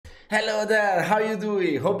Hello there, how you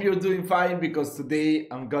doing? Hope you're doing fine because today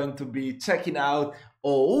I'm going to be checking out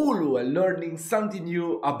Oulu and learning something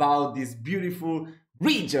new about this beautiful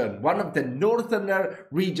region, one of the northerner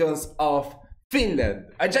regions of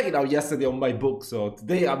Finland. I checked it out yesterday on my book, so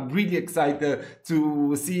today I'm really excited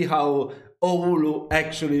to see how Oulu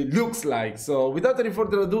actually looks like. So without any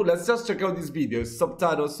further ado, let's just check out this video. It's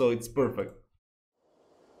subtitles, so it's perfect.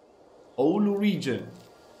 Oulu region.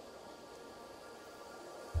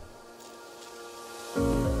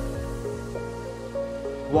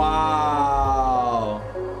 Wow.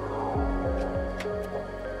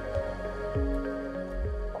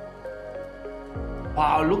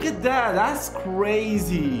 Wow, look at that. That's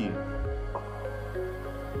crazy.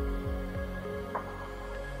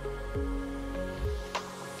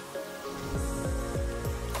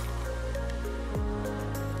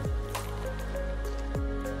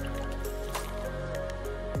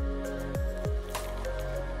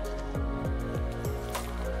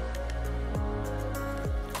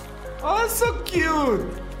 Oh, that's so cute!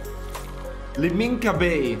 Liminka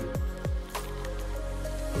Bay.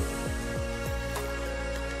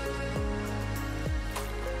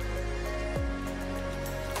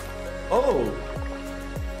 Oh!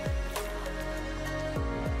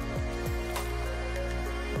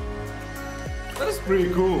 That's pretty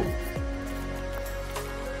cool.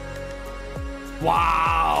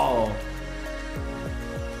 Wow!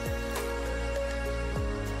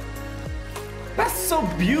 That's so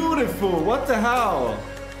beautiful! What the hell?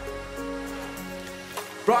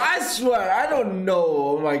 Bro, I swear, I don't know.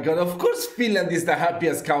 Oh my god, of course Finland is the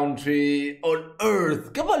happiest country on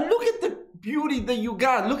earth. Come on, look at the beauty that you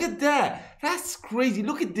got. Look at that. That's crazy.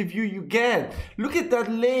 Look at the view you get. Look at that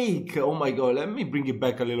lake. Oh my god, let me bring it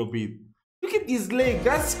back a little bit. Look at this lake.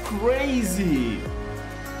 That's crazy.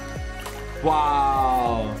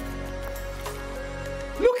 Wow.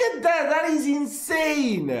 Look at that, that is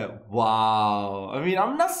insane. Wow. I mean,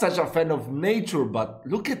 I'm not such a fan of nature, but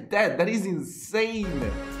look at that, that is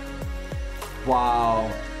insane.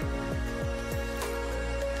 Wow.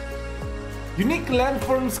 Unique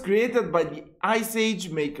landforms created by the Ice Age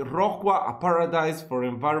make Langua a paradise for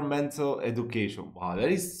environmental education. Wow,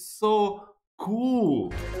 that is so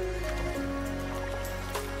cool.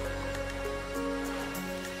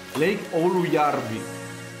 Lake Oulu.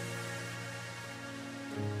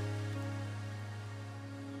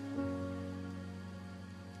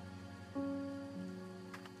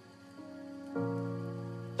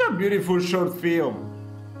 Beautiful short film.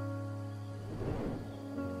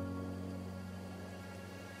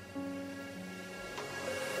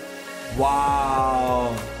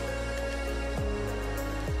 Wow.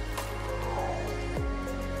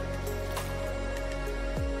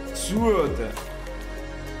 Sword.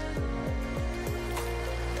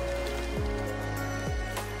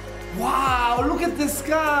 Wow, look at the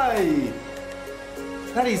sky.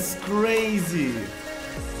 That is crazy.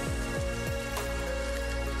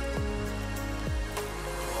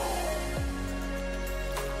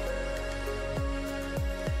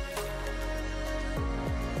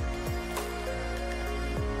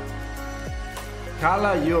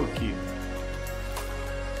 Kalajoki.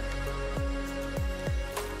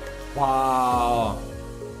 Wow.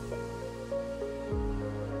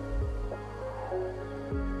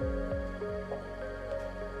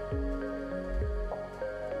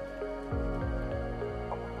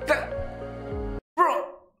 Bro,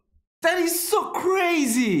 that is so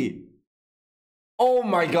crazy. Oh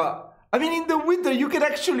my god. I mean, in the winter, you can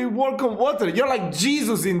actually walk on water. You're like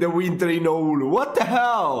Jesus in the winter in Oulu. What the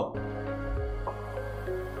hell?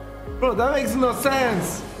 Bro, that makes no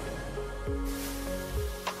sense.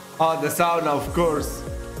 Oh, the sauna, of course.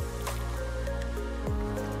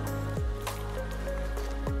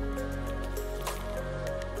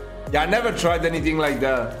 Yeah, I never tried anything like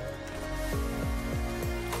that.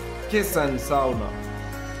 Kiss and sauna.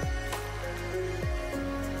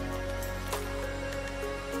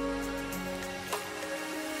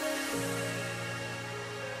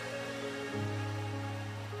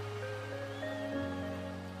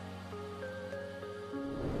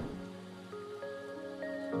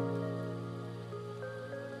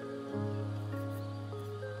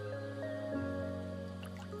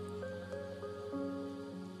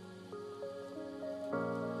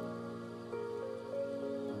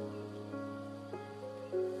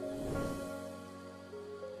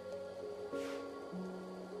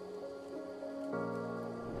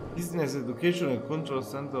 Business Education and Control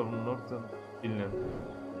Center of Northern Finland.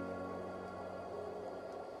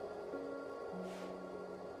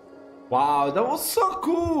 Wow, that was so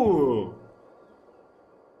cool!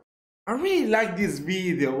 I really like this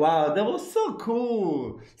video. Wow, that was so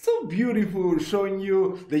cool. So beautiful, showing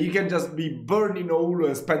you that you can just be born in Oulu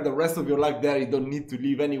and spend the rest of your life there. You don't need to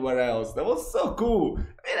live anywhere else. That was so cool. I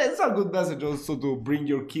mean, it's a good message also to bring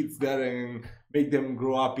your kids there and make them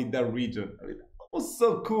grow up in that region. I mean, that was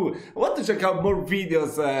so cool. I want to check out more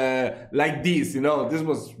videos like this. You know, this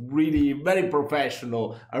was really very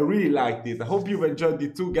professional. I really liked it. I hope you've enjoyed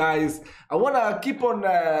it too, guys. I wanna keep on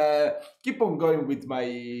going with my,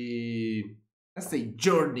 let's say,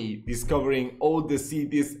 journey, discovering all the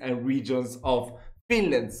cities and regions of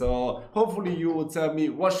Finland. So hopefully you will tell me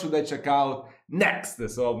what should I check out next.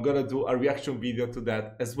 So I'm gonna do a reaction video to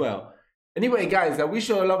that as well. Anyway, guys, I wish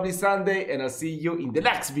you a lovely Sunday and I'll see you in the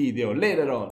next video later on.